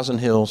 1,000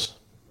 hills.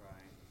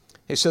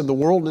 He said, the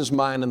world is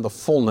mine and the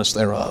fullness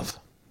thereof.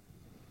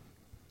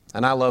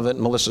 And I love it.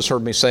 Melissa's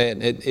heard me say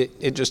it.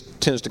 It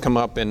just tends to come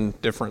up in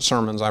different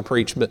sermons I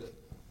preach. But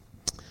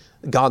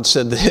God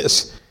said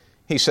this.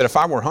 He said, if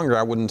I were hungry,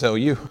 I wouldn't tell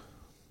you.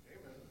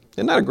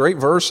 Isn't that a great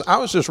verse? I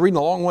was just reading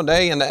along one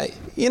day, and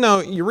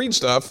you read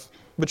stuff,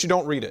 but you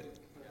don't read it.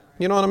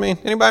 You know what I mean?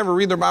 Anybody ever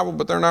read their Bible,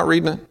 but they're not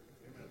reading it?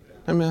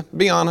 Amen.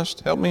 Be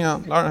honest. Help me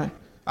out. All right.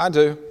 I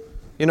do.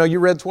 You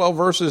read 12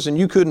 verses, and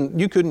you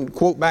couldn't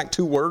quote back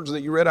 2 words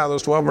that you read out of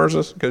those 12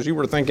 verses because you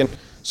were thinking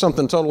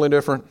something totally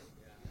different.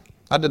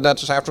 I did that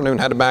this afternoon,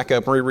 had to back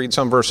up and reread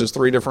some verses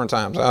 3 different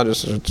times.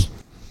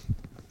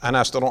 And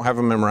I still don't have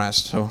them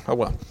memorized, so oh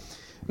well.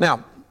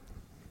 Now,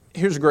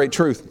 here's a great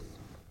truth.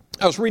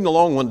 I was reading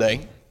along one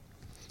day,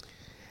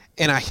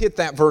 and I hit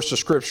that verse of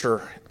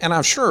Scripture, and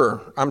I'm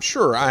sure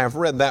I have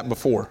read that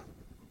before.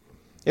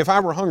 If I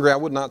were hungry, I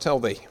would not tell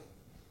thee.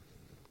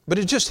 But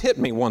it just hit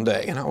me one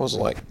day, and I was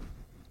like,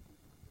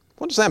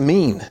 what does that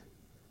mean?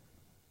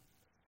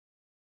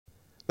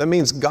 That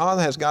means God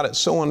has got it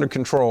so under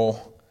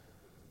control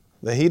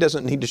that he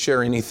doesn't need to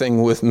share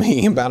anything with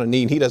me about a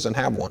need. He doesn't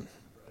have one.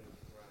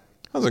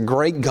 That's a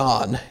great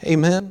God.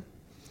 Amen.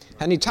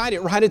 And he tied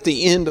it right at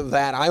the end of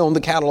that. I own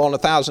the cattle on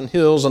 1,000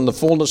 hills, and the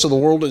fullness of the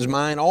world is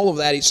mine. All of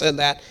that, he said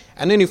that.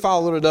 And then he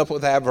followed it up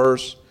with that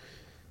verse.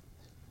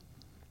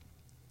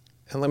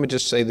 And let me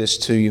just say this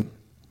to you.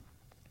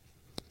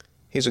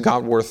 He's a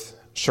God worth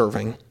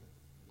serving,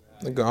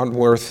 a God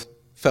worth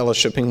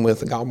fellowshipping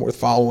with, a God worth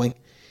following.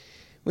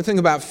 We think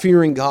about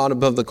fearing God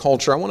above the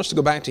culture. I want us to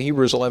go back to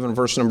Hebrews 11,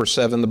 verse number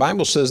 7. The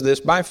Bible says this,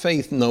 by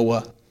faith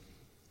Noah,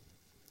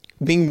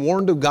 being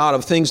warned of God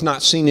of things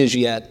not seen as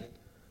yet,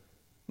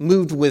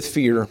 moved with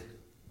fear,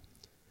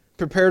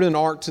 prepared an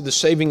ark to the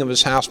saving of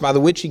his house, by the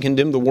which he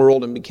condemned the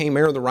world and became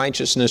heir of the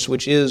righteousness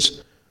which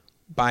is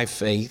by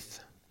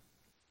faith.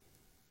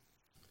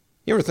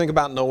 You ever think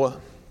about Noah?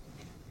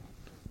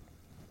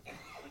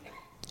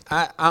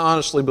 I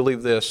honestly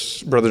believe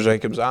this, Brother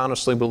Jacobs. I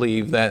honestly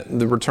believe that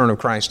the return of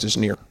Christ is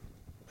near.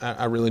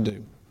 I really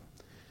do.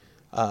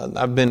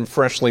 I've been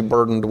freshly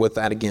burdened with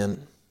that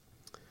again.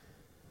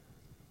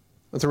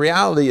 But the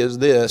reality is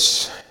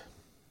this.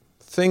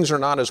 Things are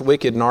not as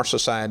wicked in our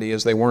society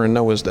as they were in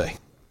Noah's day.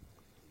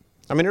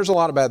 I mean, there's a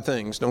lot of bad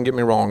things, don't get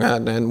me wrong,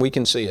 and we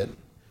can see it.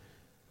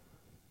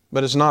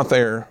 But it's not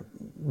there.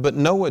 But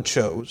Noah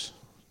chose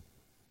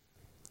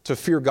to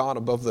fear God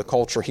above the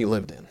culture he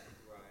lived in.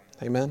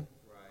 Right. Amen?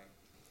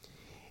 Right.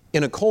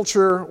 In a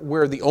culture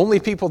where the only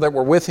people that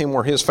were with him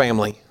were his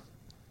family,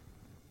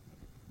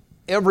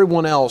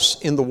 everyone else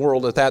in the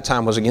world at that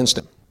time was against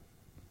him.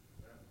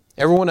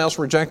 Everyone else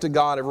rejected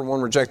God. Everyone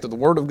rejected the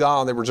Word of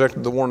God. They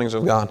rejected the warnings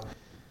of God.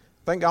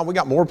 Thank God we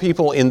got more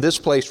people in this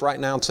place right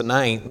now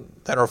tonight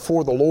that are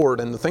for the Lord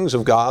and the things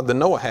of God than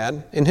Noah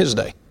had in his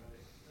day.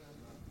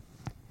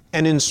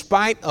 And in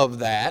spite of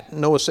that,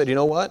 Noah said, you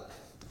know what?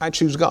 I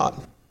choose God.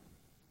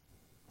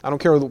 I don't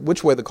care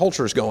which way the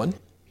culture is going,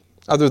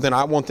 other than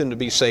I want them to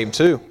be saved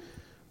too.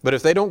 But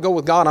if they don't go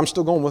with God, I'm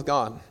still going with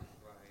God.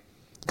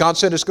 God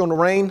said it's going to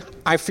rain.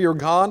 I fear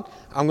God.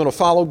 I'm going to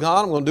follow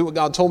God. I'm going to do what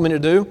God told me to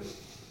do.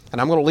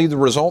 And I'm going to leave the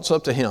results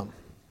up to Him.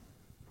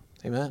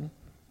 Amen.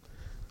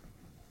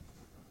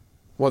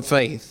 What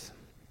faith?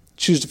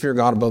 Choose to fear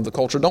God above the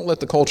culture. Don't let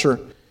the culture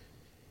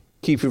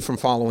keep you from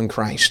following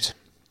Christ.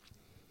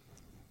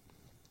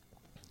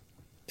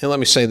 And let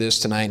me say this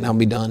tonight, and I'll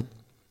be done.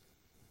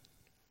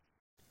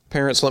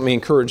 Parents, let me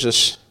encourage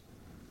us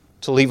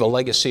to leave a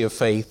legacy of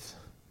faith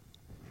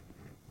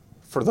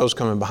for those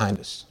coming behind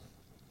us,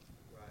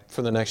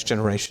 for the next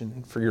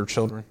generation, for your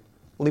children.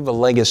 Leave a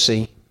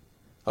legacy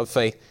of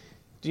faith.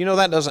 Do you know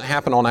that doesn't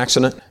happen on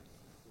accident?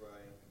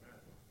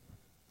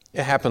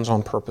 It happens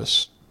on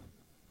purpose.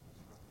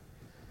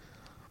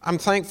 I'm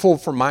thankful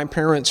for my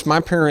parents. My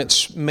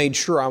parents made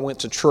sure I went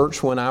to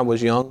church when I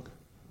was young.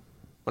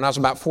 When I was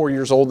about 4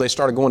 years old, they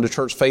started going to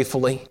church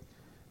faithfully.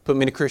 Put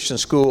me in a Christian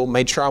school,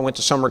 made sure I went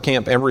to summer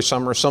camp every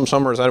summer. Some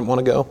summers I didn't want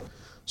to go.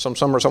 Some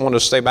summers I wanted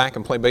to stay back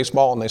and play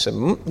baseball, and they said,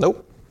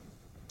 nope,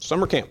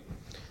 summer camp.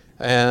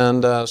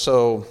 And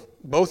so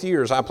both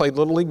years I played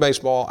Little League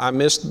Baseball. I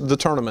missed the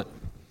tournament.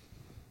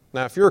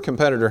 Now, if you're a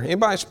competitor,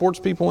 anybody sports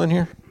people in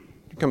here?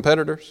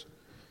 Competitors?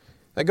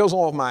 That goes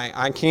along with my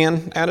I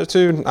can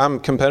attitude. I'm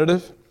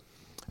competitive.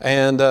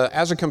 And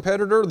as a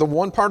competitor, the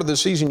one part of the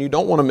season you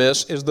don't want to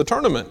miss is the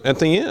tournament at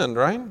the end,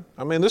 right?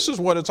 I mean, this is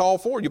what it's all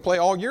for. You play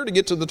all year to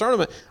get to the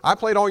tournament. I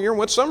played all year and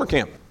went to summer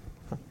camp.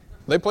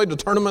 They played the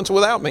tournaments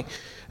without me.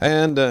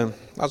 And I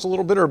was a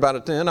little bitter about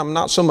it then. I'm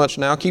not so much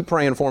now. Keep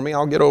praying for me.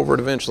 I'll get over it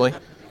eventually.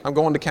 I'm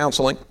going to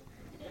counseling.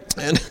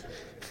 And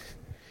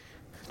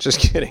just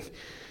kidding.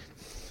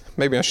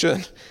 Maybe I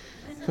should.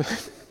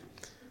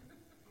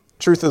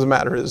 Truth of the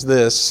matter is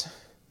this.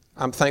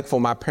 I'm thankful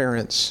my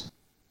parents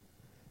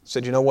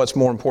said, you know what's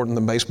more important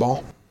than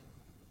baseball?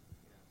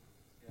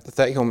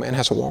 That young man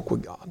has a walk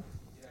with God.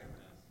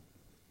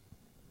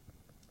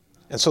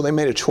 And so they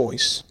made a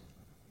choice.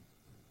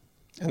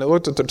 And they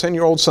looked at their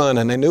 10-year-old son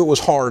and they knew it was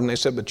hard and they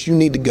said, but you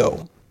need to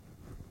go.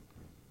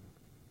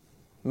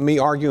 Me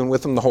arguing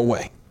with them the whole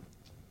way.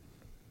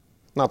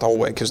 Not the whole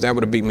way, because Dad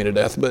would have beat me to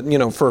death, but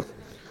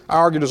I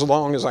argued as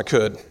long as I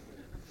could.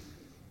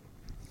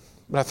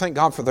 But I thank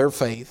God for their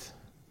faith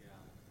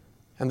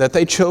and that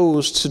they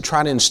chose to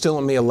try to instill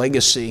in me a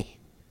legacy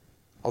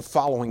of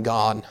following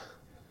God,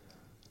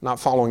 not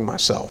following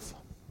myself.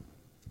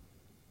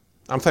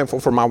 I'm thankful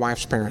for my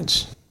wife's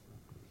parents.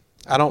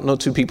 I don't know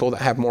two people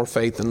that have more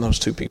faith than those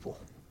two people.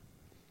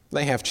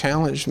 They have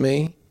challenged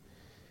me,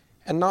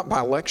 and not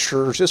by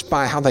lectures, just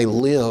by how they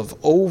live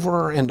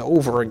over and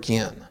over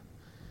again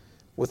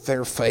with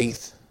their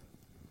faith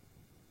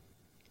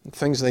and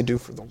things they do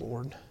for the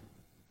Lord.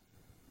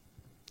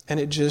 And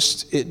it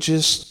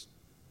just,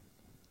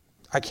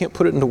 I can't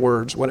put it into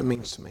words what it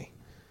means to me.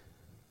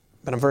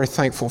 But I'm very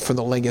thankful for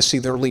the legacy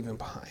they're leaving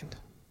behind.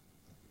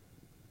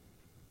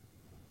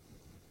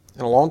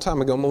 And a long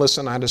time ago,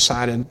 Melissa and I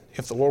decided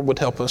if the Lord would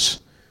help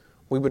us,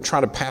 we would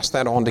try to pass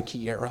that on to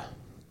Kiara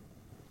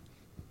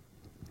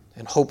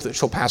and hope that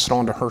she'll pass it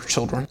on to her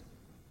children.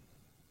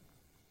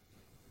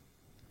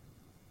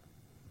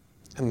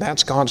 And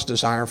that's God's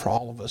desire for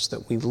all of us,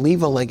 that we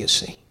leave a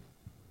legacy.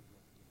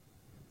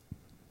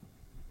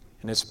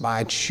 And it's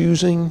by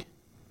choosing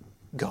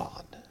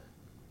God,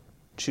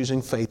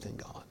 choosing faith in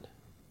God,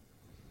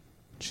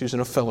 choosing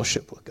a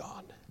fellowship with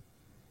God,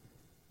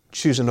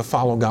 choosing to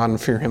follow God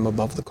and fear Him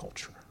above the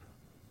culture,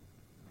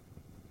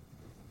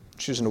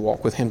 choosing to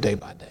walk with Him day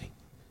by day.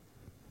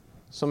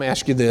 So let me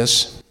ask you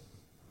this.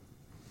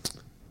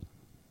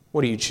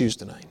 What do you choose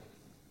tonight?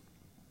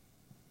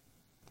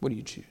 What do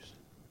you choose?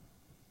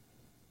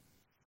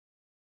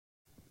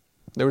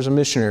 There was a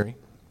missionary.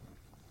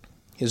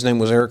 His name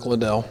was Eric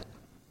Liddell.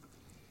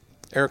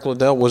 Eric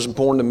Liddell was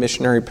born to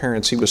missionary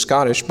parents. He was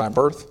Scottish by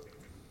birth.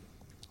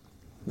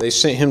 They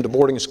sent him to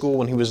boarding school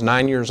when he was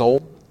 9 years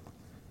old,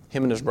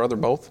 him and his brother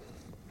both.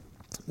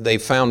 They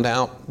found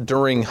out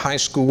during high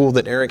school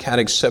that Eric had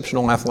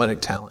exceptional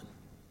athletic talent.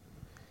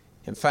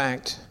 In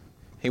fact,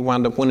 he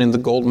wound up winning the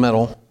gold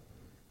medal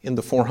in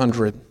the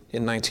 400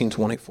 in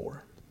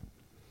 1924.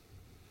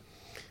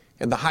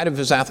 At the height of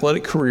his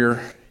athletic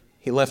career,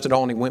 he left it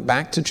all and he went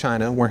back to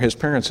China where his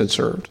parents had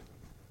served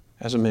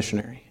as a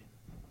missionary.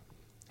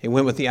 He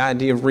went with the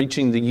idea of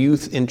reaching the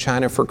youth in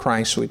China for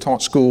Christ. So he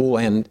taught school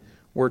and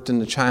worked in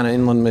the China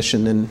Inland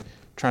Mission and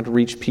tried to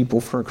reach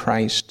people for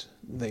Christ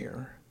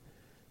there.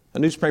 A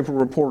newspaper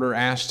reporter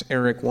asked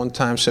Eric one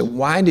time, said,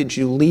 why did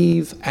you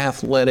leave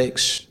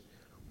athletics,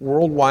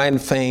 worldwide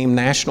fame,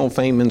 national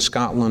fame in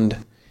Scotland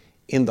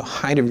in the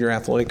height of your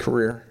athletic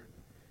career?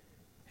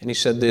 And he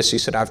said this, he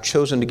said, I've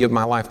chosen to give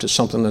my life to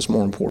something that's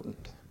more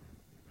important.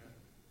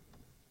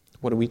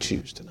 What do we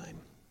choose tonight?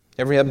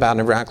 Every head bowed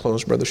and every eye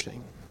closed, Brother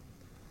Shane.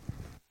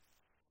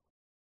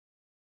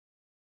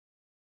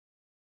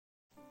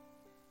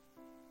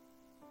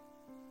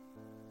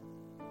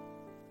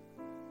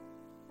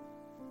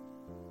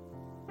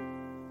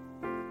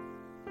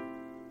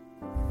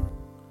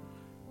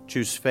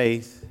 Choose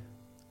faith,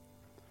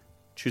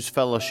 choose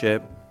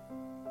fellowship,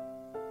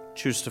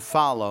 choose to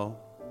follow,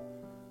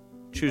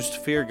 choose to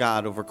fear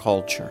God over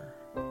culture.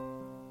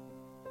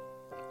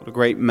 What a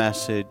great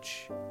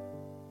message.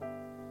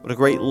 What a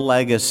great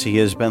legacy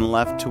has been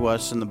left to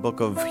us in the book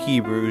of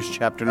Hebrews,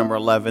 chapter number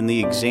 11,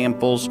 the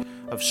examples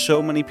of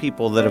so many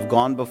people that have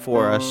gone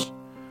before us.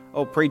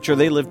 Oh, preacher,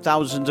 they lived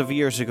thousands of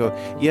years ago.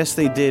 Yes,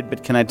 they did,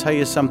 but can I tell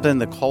you something?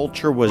 The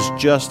culture was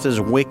just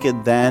as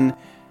wicked then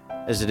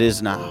as it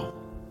is now.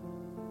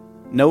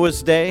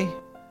 Noah's day,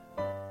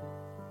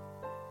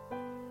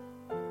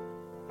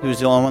 he was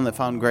the only one that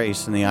found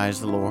grace in the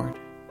eyes of the Lord.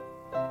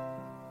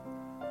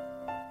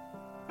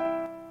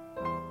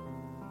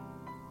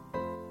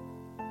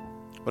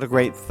 What a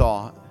great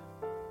thought.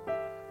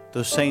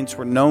 Those saints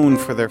were known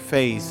for their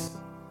faith,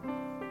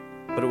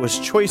 but it was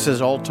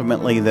choices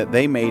ultimately that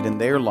they made in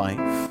their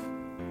life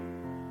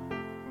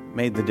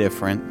made the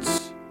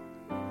difference.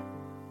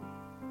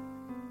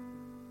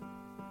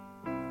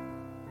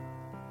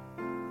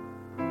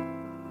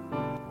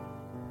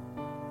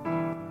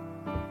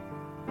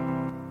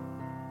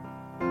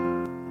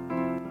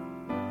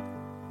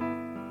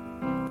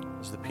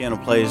 As the piano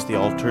plays, the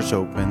altar's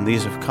open.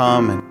 These have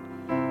come, and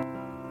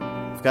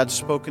if God's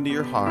spoken to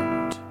your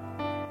heart,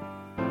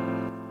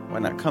 why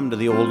not come to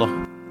the old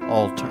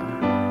altar?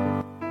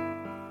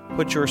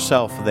 Put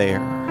yourself there.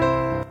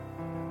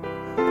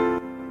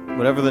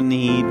 whatever the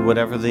need,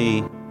 whatever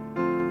the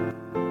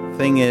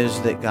thing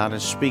is that God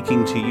is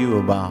speaking to you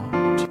about.